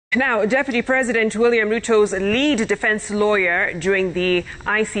Now, Deputy President William Ruto's lead defense lawyer during the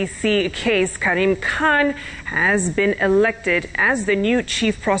ICC case, Karim Khan, has been elected as the new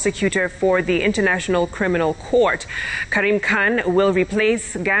Chief Prosecutor for the International Criminal Court. Karim Khan will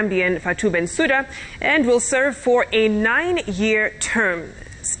replace Gambian Fatou Bensouda and will serve for a 9-year term.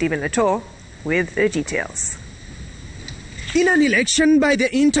 Stephen Leto with the details. In an election by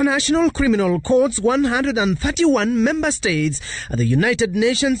the International Criminal Court's 131 member states at the United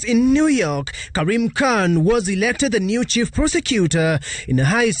Nations in New York, Karim Khan was elected the new chief prosecutor in a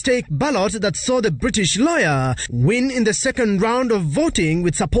high-stake ballot that saw the British lawyer win in the second round of voting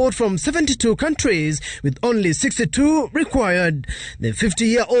with support from 72 countries, with only 62 required. The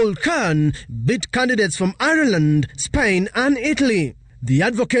 50-year-old Khan beat candidates from Ireland, Spain and Italy. The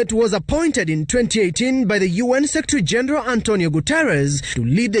advocate was appointed in 2018 by the UN Secretary-General Antonio Guterres to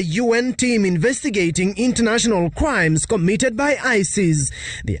lead the UN team investigating international crimes committed by ISIS.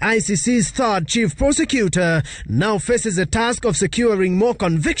 The ICC's third chief prosecutor now faces the task of securing more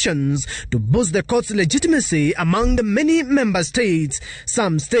convictions to boost the court's legitimacy among the many member states.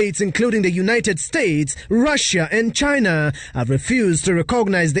 Some states, including the United States, Russia and China, have refused to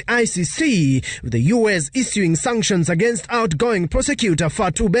recognize the ICC, with the US issuing sanctions against outgoing prosecutor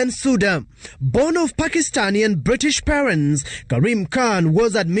Fatou Bensouda. Born of Pakistani and British parents, Karim Khan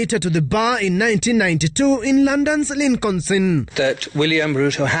was admitted to the bar in 1992 in London's Lincoln's Inn. That William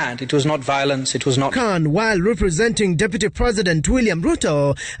Ruto had. It was not violence, it was not... Khan, while representing Deputy President William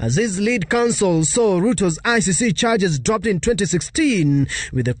Ruto as his lead counsel, saw Ruto's ICC charges dropped in 2016,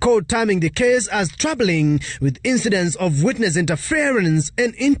 with the court terming the case as troubling, with incidents of witness interference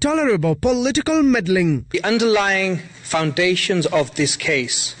and intolerable political meddling. The underlying foundations of this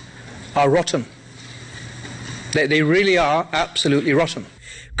case are rotten. They really are absolutely rotten.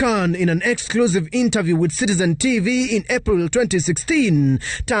 Khan, in an exclusive interview with Citizen TV in April 2016,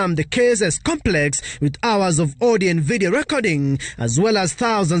 termed the case as complex, with hours of audio and video recording, as well as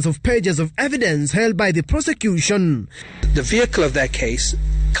thousands of pages of evidence held by the prosecution. The vehicle of their case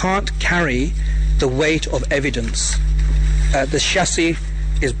can't carry the weight of evidence. The chassis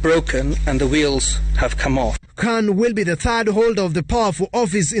is broken and the wheels have come off. Khan will be the third holder of the powerful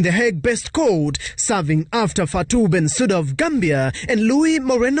office in the Hague-based court, serving after Fatou Bensouda of Gambia and Luis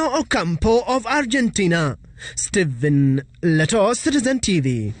Moreno Ocampo of Argentina. Stephen Leto, Citizen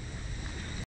TV.